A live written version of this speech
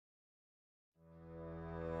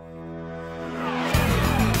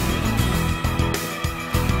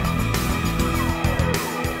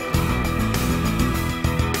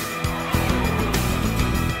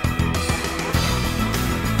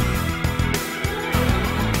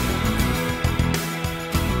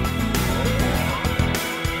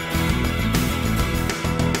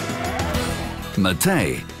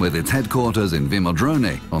Mattei, with its headquarters in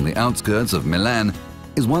Vimodrone on the outskirts of Milan,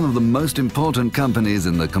 is one of the most important companies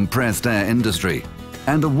in the compressed air industry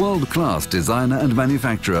and a world-class designer and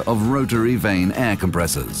manufacturer of rotary vane air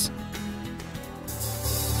compressors.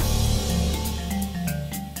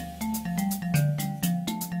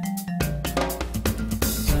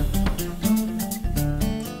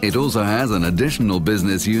 It also has an additional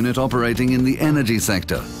business unit operating in the energy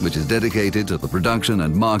sector, which is dedicated to the production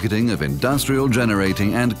and marketing of industrial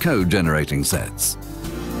generating and co-generating sets.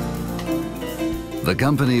 The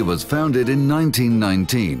company was founded in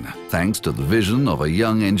 1919, thanks to the vision of a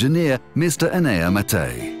young engineer, Mr.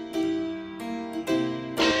 Mattei.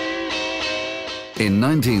 In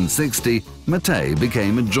 1960, Mattei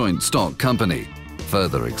became a joint stock company,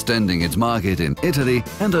 further extending its market in Italy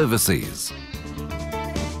and overseas.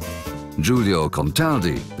 Giulio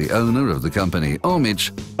Contaldi, the owner of the company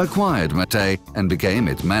Omich, acquired Mattei and became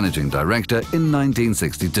its managing director in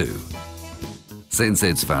 1962. Since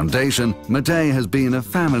its foundation, Mattei has been a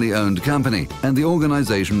family-owned company, and the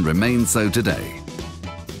organization remains so today.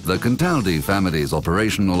 The Contaldi family's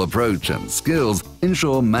operational approach and skills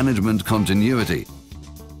ensure management continuity,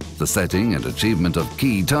 the setting and achievement of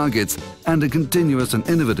key targets, and a continuous and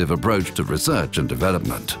innovative approach to research and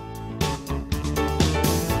development.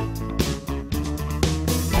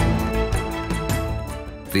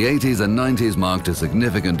 The 80s and 90s marked a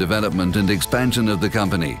significant development and expansion of the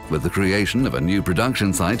company, with the creation of a new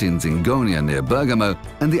production site in Zingonia near Bergamo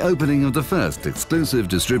and the opening of the first exclusive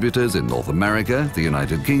distributors in North America, the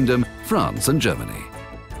United Kingdom, France and Germany.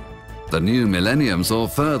 The new millennium saw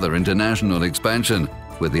further international expansion,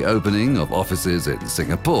 with the opening of offices in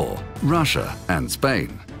Singapore, Russia and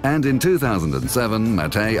Spain. And in 2007,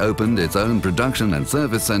 Mattei opened its own production and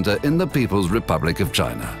service center in the People's Republic of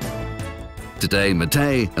China. Today,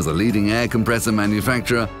 Mattei, as a leading air compressor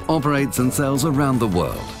manufacturer, operates and sells around the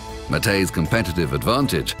world. Mattei's competitive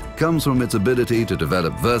advantage comes from its ability to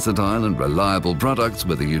develop versatile and reliable products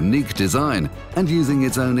with a unique design and using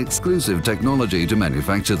its own exclusive technology to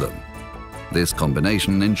manufacture them. This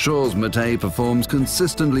combination ensures Mattei performs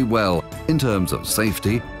consistently well in terms of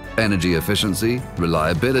safety, energy efficiency,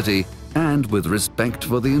 reliability, and with respect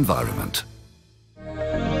for the environment.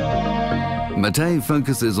 Mattei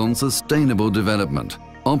focuses on sustainable development,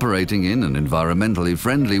 operating in an environmentally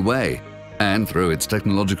friendly way, and through its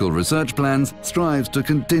technological research plans, strives to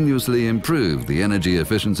continuously improve the energy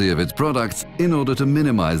efficiency of its products in order to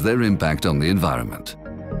minimize their impact on the environment.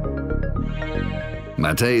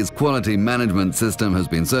 Mattei's quality management system has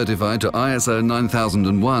been certified to ISO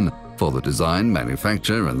 9001 for the design,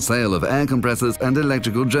 manufacture and sale of air compressors and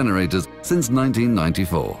electrical generators since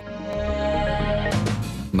 1994.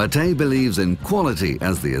 Mattei believes in quality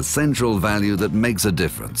as the essential value that makes a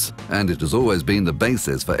difference, and it has always been the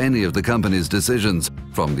basis for any of the company's decisions,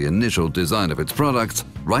 from the initial design of its products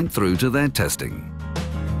right through to their testing.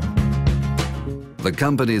 The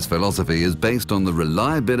company's philosophy is based on the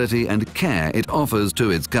reliability and care it offers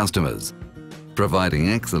to its customers,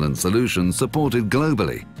 providing excellent solutions supported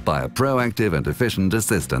globally by a proactive and efficient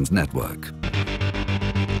assistance network.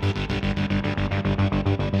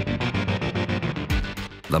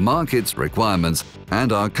 The market's requirements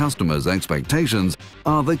and our customers' expectations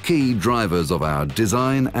are the key drivers of our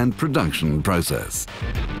design and production process.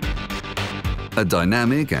 A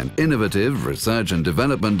dynamic and innovative research and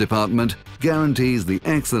development department guarantees the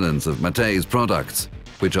excellence of Mattei's products,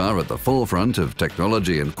 which are at the forefront of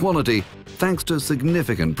technology and quality thanks to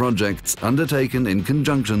significant projects undertaken in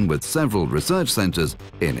conjunction with several research centers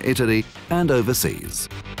in Italy and overseas.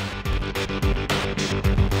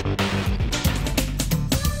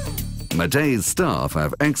 Mattei's staff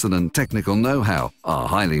have excellent technical know-how, are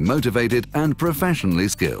highly motivated and professionally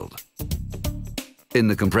skilled. In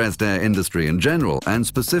the compressed air industry in general, and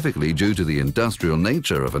specifically due to the industrial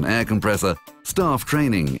nature of an air compressor, staff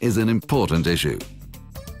training is an important issue.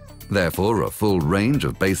 Therefore, a full range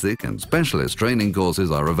of basic and specialist training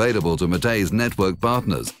courses are available to Mattei's network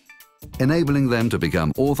partners, enabling them to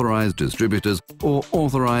become authorized distributors or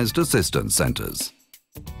authorized assistance centers.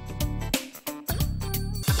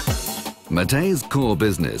 Mattei's core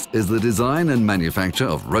business is the design and manufacture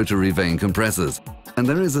of rotary vane compressors, and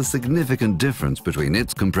there is a significant difference between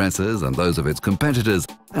its compressors and those of its competitors,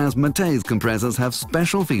 as Mattei's compressors have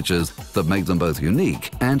special features that make them both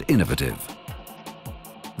unique and innovative.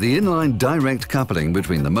 The inline direct coupling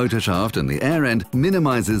between the motor shaft and the air end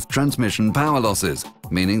minimizes transmission power losses,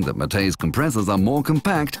 meaning that Mattei's compressors are more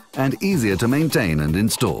compact and easier to maintain and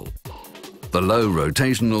install. The low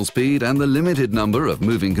rotational speed and the limited number of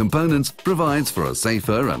moving components provides for a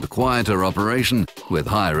safer and quieter operation with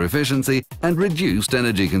higher efficiency and reduced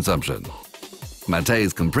energy consumption.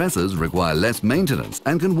 Mattei's compressors require less maintenance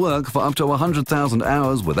and can work for up to 100,000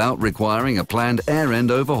 hours without requiring a planned air end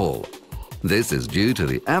overhaul. This is due to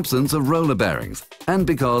the absence of roller bearings and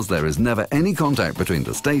because there is never any contact between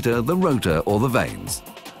the stator, the rotor or the vanes.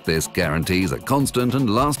 This guarantees a constant and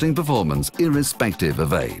lasting performance irrespective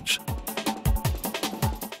of age.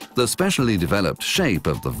 The specially developed shape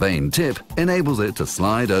of the vane tip enables it to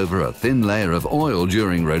slide over a thin layer of oil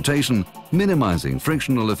during rotation, minimizing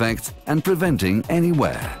frictional effects and preventing any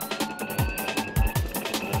wear.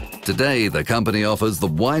 Today, the company offers the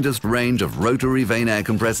widest range of rotary vane air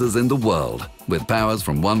compressors in the world, with powers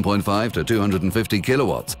from 1.5 to 250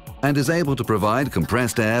 kilowatts, and is able to provide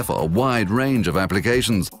compressed air for a wide range of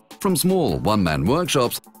applications, from small one-man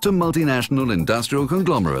workshops to multinational industrial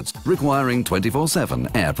conglomerates requiring 24/7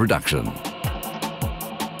 air production.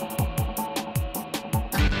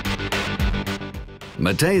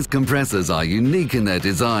 Mattei's compressors are unique in their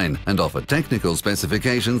design and offer technical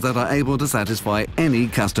specifications that are able to satisfy any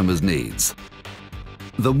customer's needs.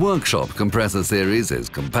 The Workshop compressor series is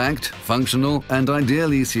compact, functional and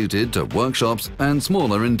ideally suited to workshops and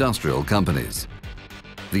smaller industrial companies.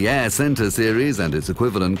 The Air Center series and its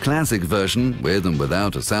equivalent classic version, with and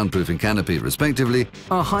without a soundproofing canopy respectively,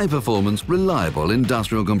 are high-performance, reliable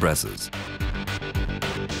industrial compressors.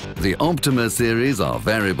 The Optima series are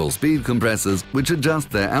variable speed compressors which adjust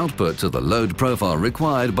their output to the load profile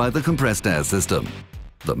required by the compressed air system.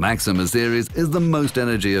 The Maxima series is the most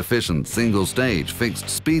energy-efficient single-stage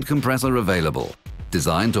fixed-speed compressor available,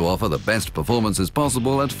 designed to offer the best performances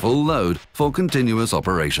possible at full load for continuous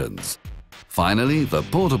operations. Finally, the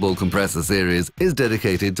Portable compressor series is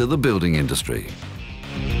dedicated to the building industry.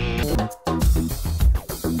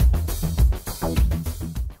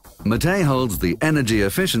 Mattei holds the energy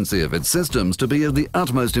efficiency of its systems to be of the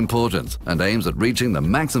utmost importance and aims at reaching the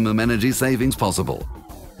maximum energy savings possible.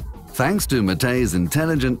 Thanks to Mattei's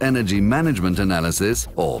Intelligent Energy Management Analysis,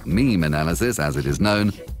 or MEAM analysis as it is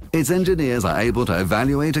known, its engineers are able to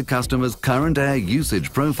evaluate a customer's current air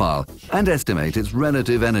usage profile and estimate its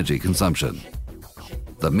relative energy consumption.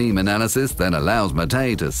 The MEAM analysis then allows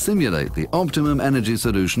Mattei to simulate the optimum energy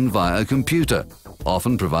solution via a computer,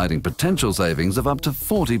 often providing potential savings of up to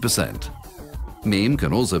 40%. MEAM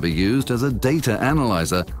can also be used as a data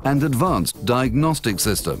analyzer and advanced diagnostic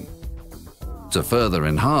system. To further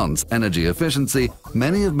enhance energy efficiency,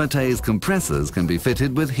 many of Mattei's compressors can be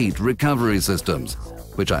fitted with heat recovery systems,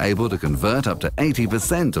 which are able to convert up to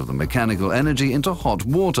 80% of the mechanical energy into hot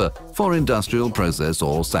water for industrial process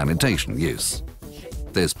or sanitation use.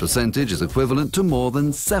 This percentage is equivalent to more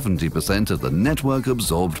than 70% of the network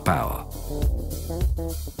absorbed power.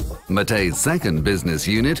 Mattei's second business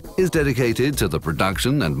unit is dedicated to the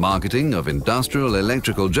production and marketing of industrial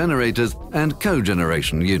electrical generators and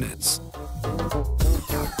cogeneration units.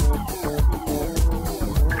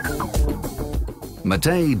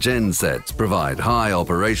 Mattei gensets provide high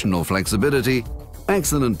operational flexibility,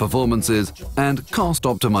 excellent performances, and cost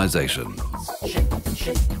optimization.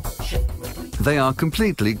 They are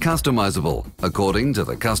completely customizable according to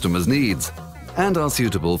the customer's needs and are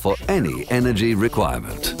suitable for any energy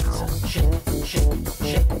requirement.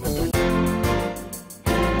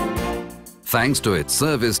 Thanks to its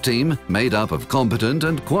service team, made up of competent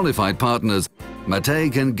and qualified partners, Mattei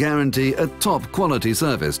can guarantee a top-quality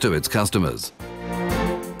service to its customers.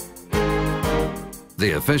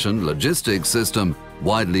 The efficient logistics system,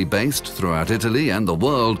 widely based throughout Italy and the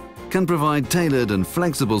world, can provide tailored and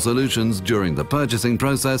flexible solutions during the purchasing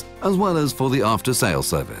process as well as for the after-sales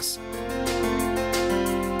service.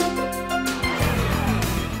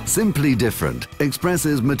 Simply Different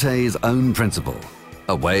expresses Mattei's own principle,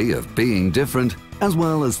 a way of being different as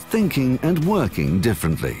well as thinking and working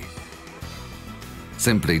differently.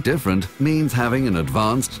 Simply Different means having an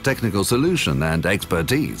advanced technical solution and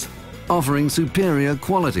expertise, offering superior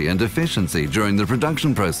quality and efficiency during the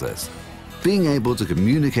production process, being able to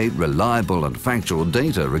communicate reliable and factual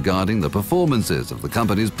data regarding the performances of the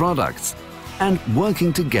company's products, and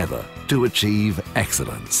working together to achieve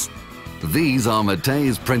excellence. These are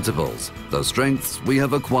Mattei's principles, the strengths we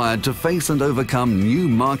have acquired to face and overcome new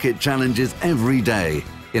market challenges every day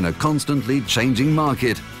in a constantly changing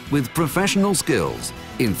market with professional skills,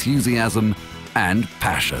 enthusiasm, and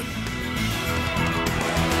passion.